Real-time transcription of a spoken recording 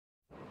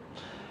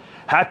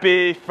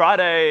Happy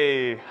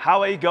Friday!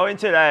 How are you going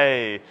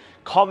today?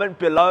 Comment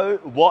below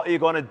what you're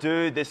going to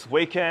do this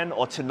weekend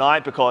or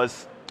tonight,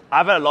 because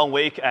I've had a long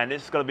week and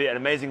this is going to be an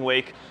amazing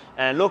week.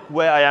 And look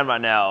where I am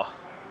right now.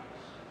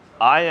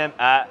 I am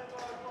at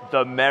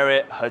the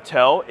Marriott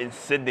Hotel in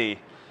Sydney,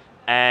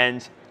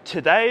 and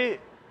today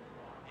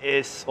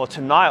is, or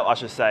tonight I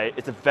should say,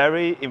 it's a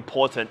very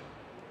important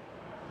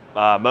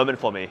moment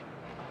for me.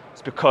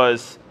 It's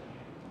because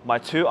my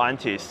two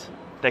aunties,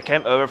 they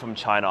came over from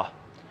China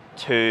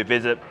to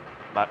visit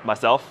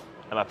myself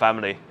and my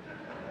family.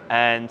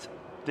 And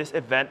this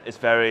event is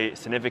very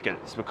significant.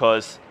 It's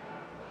because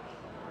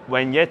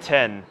when year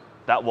 10,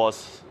 that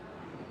was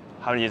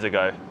how many years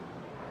ago?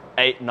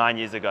 8, 9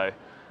 years ago.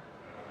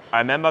 I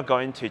remember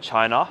going to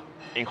China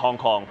in Hong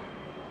Kong.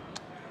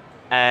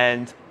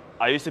 And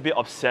I used to be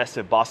obsessed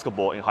with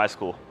basketball in high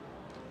school.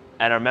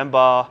 And I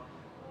remember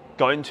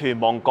going to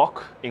Mong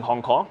Kok in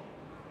Hong Kong.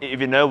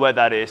 If you know where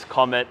that is,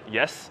 comment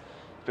yes,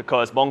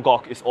 because Mong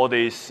Kok is all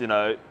these,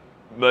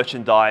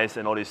 merchandise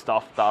and all this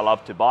stuff that I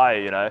love to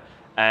buy,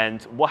 And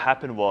what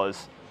happened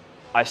was,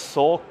 I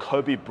saw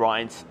Kobe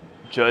Bryant's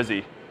jersey.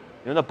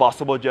 You know the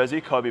basketball jersey,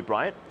 Kobe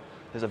Bryant?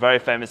 He's a very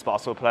famous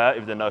basketball player,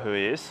 if you don't know who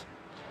he is.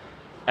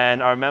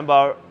 And I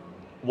remember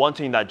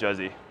wanting that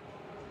jersey.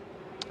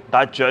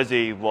 That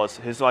jersey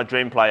he's my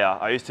dream player.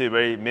 I used to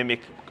really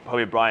mimic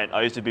Kobe Bryant.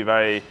 I used to be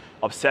very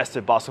obsessed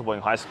with basketball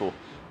in high school.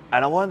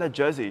 And I wanted that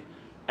jersey.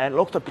 And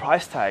looked at the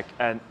price tag,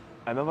 and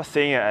I remember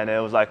seeing it, and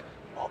it was like,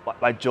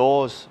 my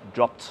jaws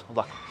dropped. I was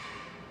like,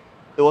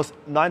 it was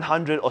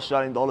 900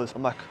 Australian dollars.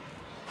 I'm like,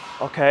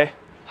 okay,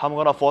 how am I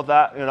gonna afford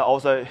that? I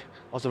was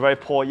a very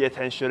poor year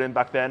 10 student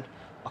back then.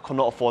 I could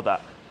not afford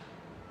that.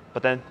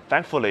 But then,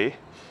 thankfully,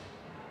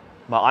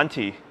 my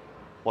auntie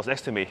was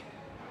next to me,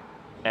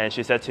 and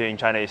she said to me in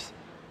Chinese,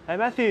 "Hey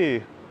Matthew,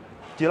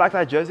 do you like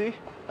that jersey?"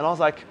 And I was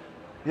like,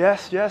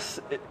 yes,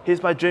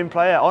 he's my dream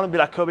player. I want to be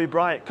like Kobe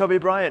Bryant. Kobe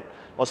Bryant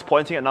was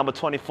pointing at number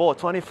 24.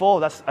 24,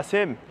 that's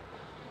him.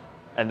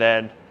 And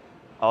then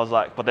I was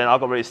like, but then I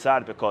got really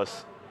sad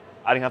because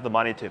I didn't have the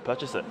money to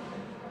purchase it.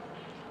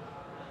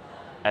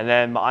 And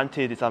then my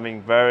auntie did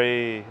something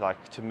very,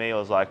 to me, it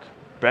was like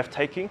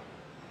breathtaking,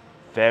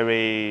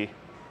 very,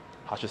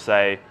 how should I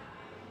say,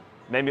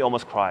 made me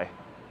almost cry.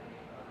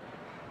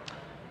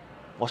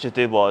 What she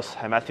did was,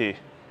 "Hey Matthew,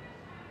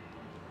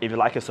 if you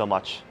like it so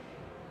much,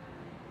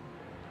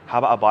 how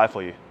about I buy it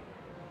for you?"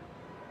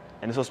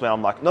 And this was when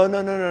I'm like, no,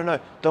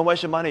 don't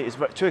waste your money. It's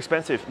too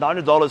expensive.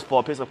 $900 for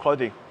a piece of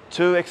clothing.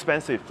 Too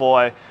expensive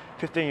for a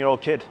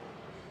 15-year-old kid.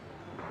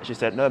 And she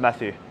said, "No,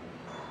 Matthew,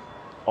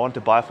 I want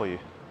to buy it for you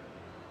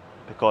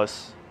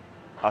because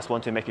I just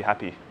want to make you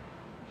happy."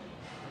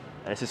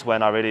 And this is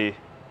when I really,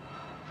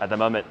 at the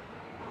moment,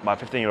 my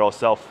 15-year-old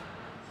self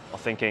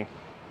was thinking,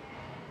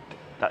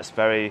 that's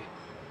very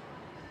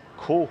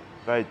cool,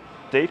 very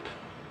deep,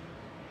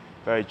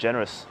 very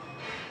generous.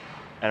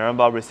 And I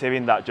remember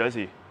receiving that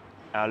jersey,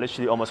 and I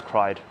literally almost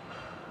cried.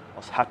 It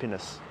was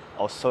happiness.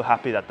 I was so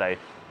happy that day,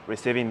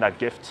 receiving that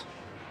gift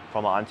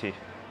from my auntie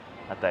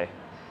that day.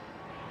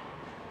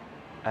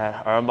 And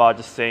I remember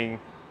just seeing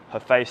her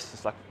face,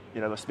 it's like,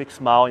 a big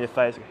smile on your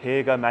face. "Here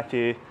you go,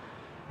 Matthew.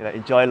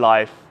 Enjoy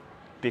life.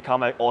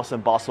 Become an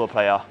awesome basketball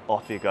player.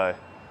 Off you go."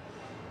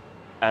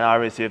 And I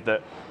received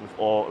it with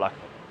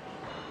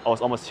I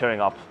was almost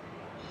tearing up.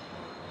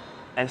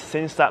 And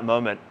since that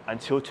moment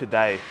until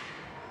today,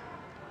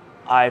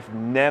 I've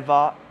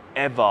never,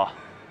 ever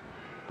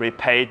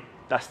repaid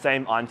that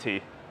same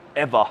auntie,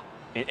 ever,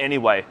 in any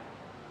way,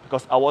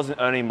 because I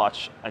wasn't earning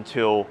much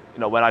until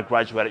when I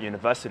graduated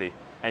university,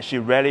 and she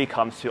rarely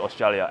comes to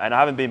Australia, and I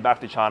haven't been back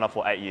to China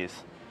for 8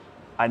 years.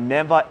 I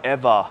never,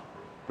 ever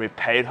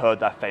repaid her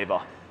that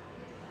favor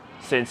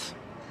since,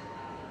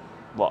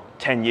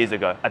 10 years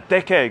ago, a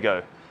decade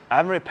ago. I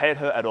haven't repaid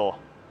her at all.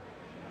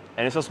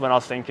 And this was when I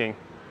was thinking,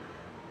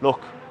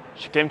 look,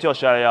 she came to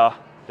Australia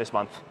this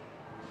month.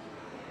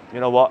 You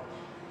know what?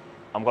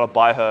 I'm gonna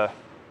buy her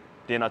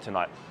dinner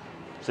tonight.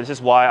 So this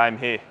is why I'm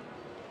here.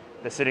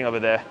 They're sitting over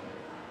there,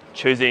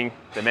 choosing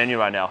the menu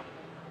right now.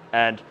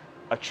 And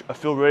I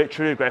feel really,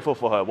 truly grateful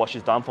for her, what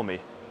she's done for me.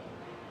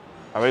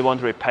 I really want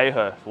to repay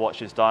her for what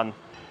she's done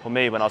for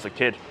me when I was a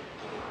kid.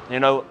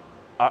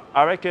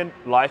 I reckon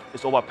life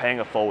is all about paying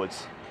it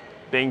forwards,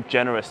 being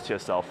generous to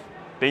yourself,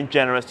 being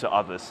generous to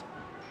others.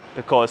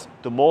 Because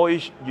the more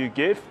you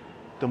give,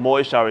 the more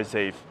you shall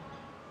receive.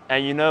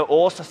 And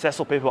all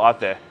successful people out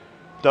there,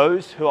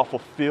 those who are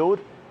fulfilled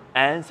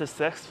and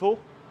successful,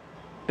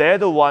 they're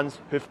the ones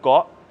who've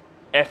got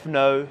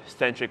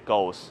ethnocentric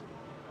goals.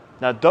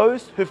 Now,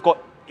 those who've got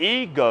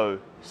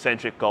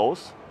ego-centric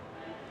goals,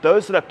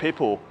 those are the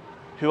people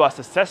who are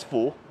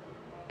successful,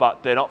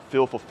 but they're not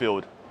feel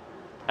fulfilled.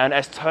 And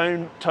as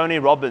Tony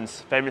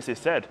Robbins famously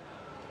said,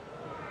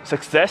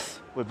 success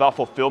without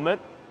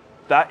fulfillment,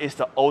 that is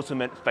the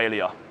ultimate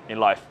failure in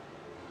life.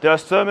 There are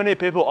so many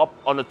people up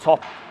on the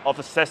top of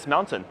the success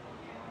mountain,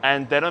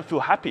 and they don't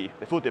feel happy,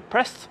 they feel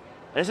depressed.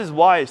 And this is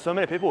why so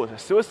many people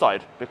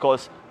suicide,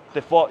 because they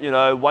thought,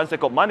 once they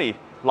got money,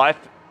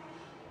 life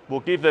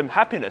will give them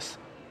happiness.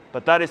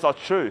 But that is not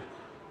true.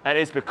 And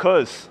it's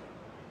because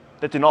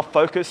they do not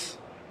focus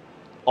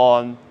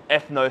on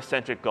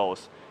ethnocentric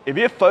goals. If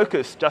you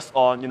focus just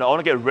on, I want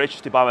to get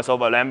rich to buy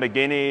myself a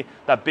Lamborghini,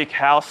 that big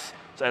house,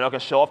 so I can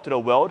show off to the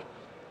world,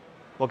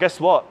 well, guess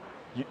what?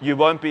 You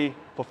won't be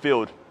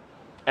fulfilled.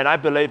 And I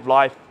believe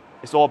life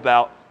is all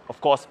about, of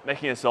course,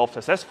 making yourself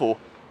successful,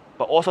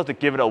 but also to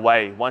give it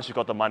away once you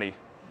got the money.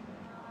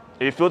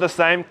 If you feel the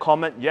same,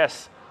 comment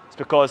yes. It's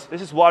because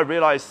this is what I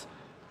realized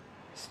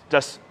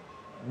just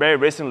very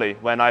recently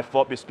when I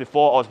thought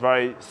before I was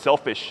very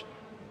selfish,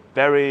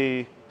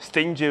 very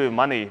stingy with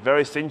money,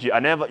 very stingy. I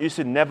used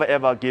to never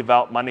ever give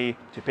out money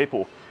to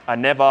people. I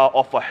never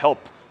offer help.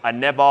 I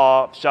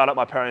never shout out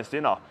my parents'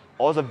 dinner.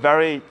 I was a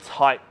very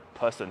tight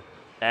person.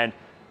 And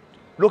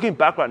looking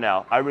back right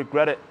now, I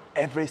regret it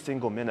every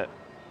single minute.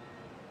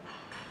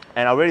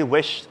 And I really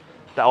wish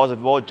that I was a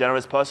more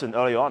generous person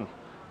early on.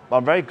 But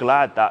I'm very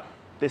glad that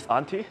this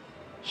auntie,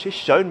 she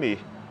showed me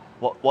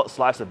what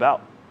life's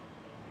about.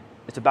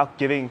 It's about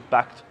giving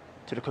back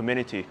to the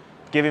community,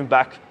 giving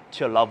back to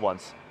your loved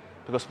ones.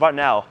 Because right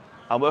now,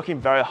 I'm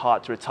working very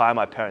hard to retire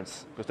my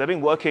parents because they've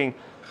been working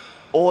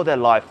all their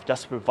life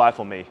just to provide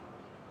for me.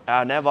 And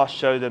I never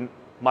show them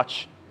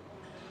much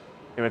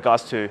in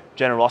regards to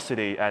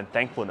generosity and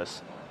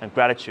thankfulness and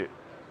gratitude.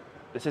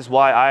 This is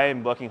why I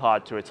am working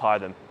hard to retire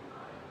them.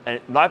 And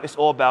life is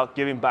all about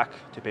giving back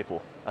to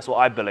people. That's what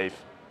I believe.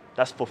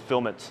 That's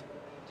fulfillment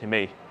to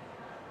me.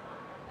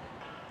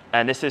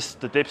 And this is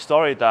the deep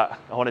story that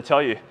I want to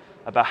tell you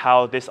about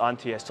how this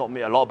auntie has taught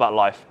me a lot about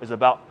life. It's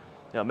about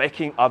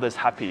making others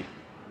happy.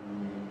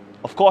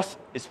 Of course,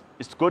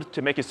 it's good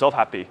to make yourself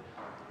happy,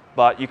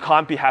 but you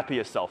can't be happy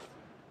yourself.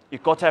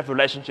 You've got to have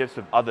relationships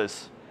with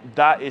others.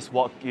 That is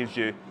what gives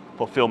you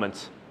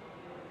fulfillment.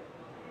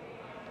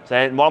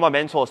 So one of my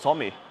mentors told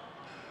me,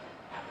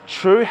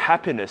 true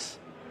happiness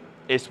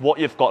is what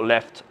you've got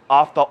left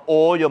after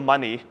all your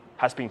money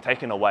has been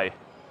taken away.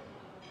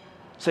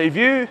 So if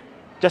you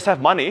just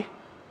have money,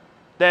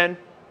 then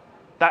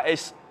that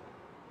is,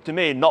 to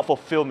me, not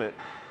fulfillment.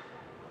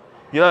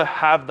 You don't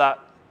have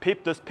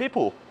those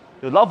people,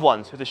 your loved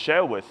ones, who to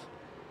share with.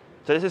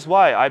 So this is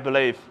why I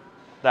believe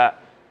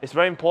that it's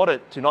very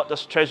important to not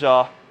just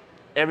treasure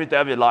every day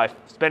of your life,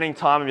 spending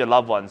time with your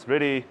loved ones,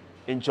 really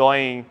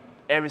enjoying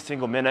every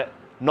single minute,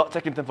 not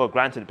taking them for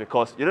granted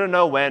because you don't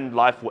know when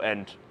life will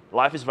end.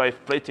 Life is very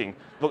fleeting.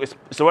 Look,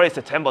 it's already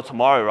September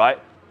tomorrow, right?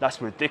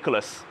 That's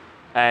ridiculous.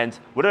 And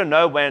we don't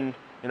know when,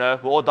 we'll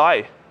all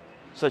die.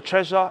 So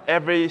treasure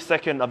every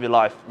second of your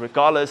life,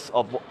 regardless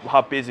of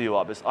how busy you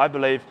are. Because I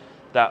believe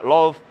that a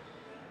lot of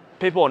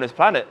people on this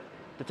planet,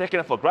 they're taking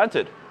it for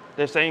granted.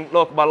 They're saying,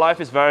 look, my life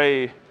is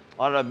very,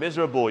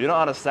 miserable. You don't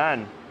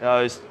understand.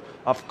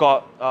 I've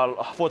got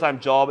a full-time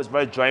job. It's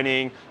very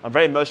draining. I'm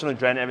very emotionally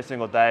drained every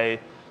single day.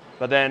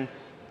 But then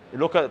you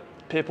look at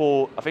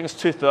people, I think it's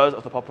 2/3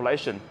 of the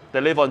population.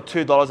 They live on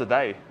 $2 a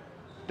day.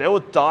 They will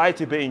die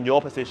to be in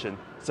your position.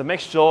 So make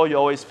sure you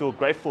always feel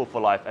grateful for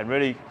life and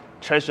really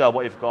treasure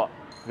what you've got.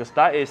 Because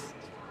that is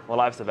what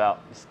life's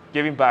about. It's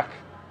giving back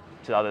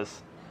to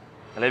others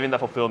and living that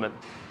fulfillment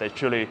they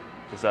truly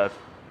deserve.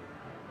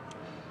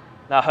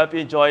 Now, I hope you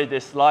enjoyed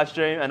this live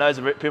stream. I know it's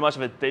pretty much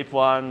of a deep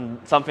one,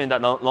 something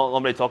that not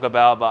normally talk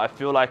about, but I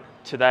feel like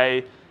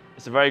today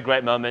it's a very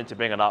great moment to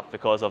bring it up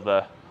because of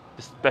the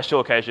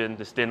special occasion,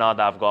 this dinner that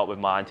I've got with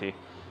my auntie.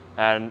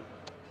 And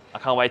I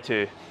can't wait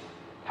to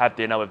have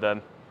dinner with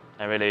them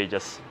and really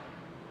just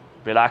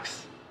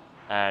relax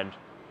and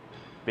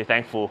be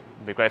thankful,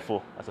 be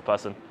grateful as a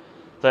person.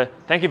 So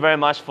thank you very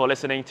much for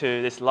listening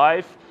to this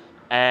live.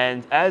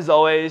 And as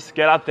always,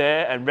 get out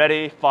there and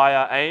ready,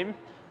 fire, aim,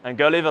 and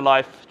go live a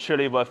life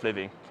truly worth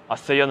living. I'll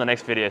see you on the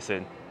next video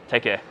soon.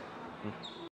 Take care.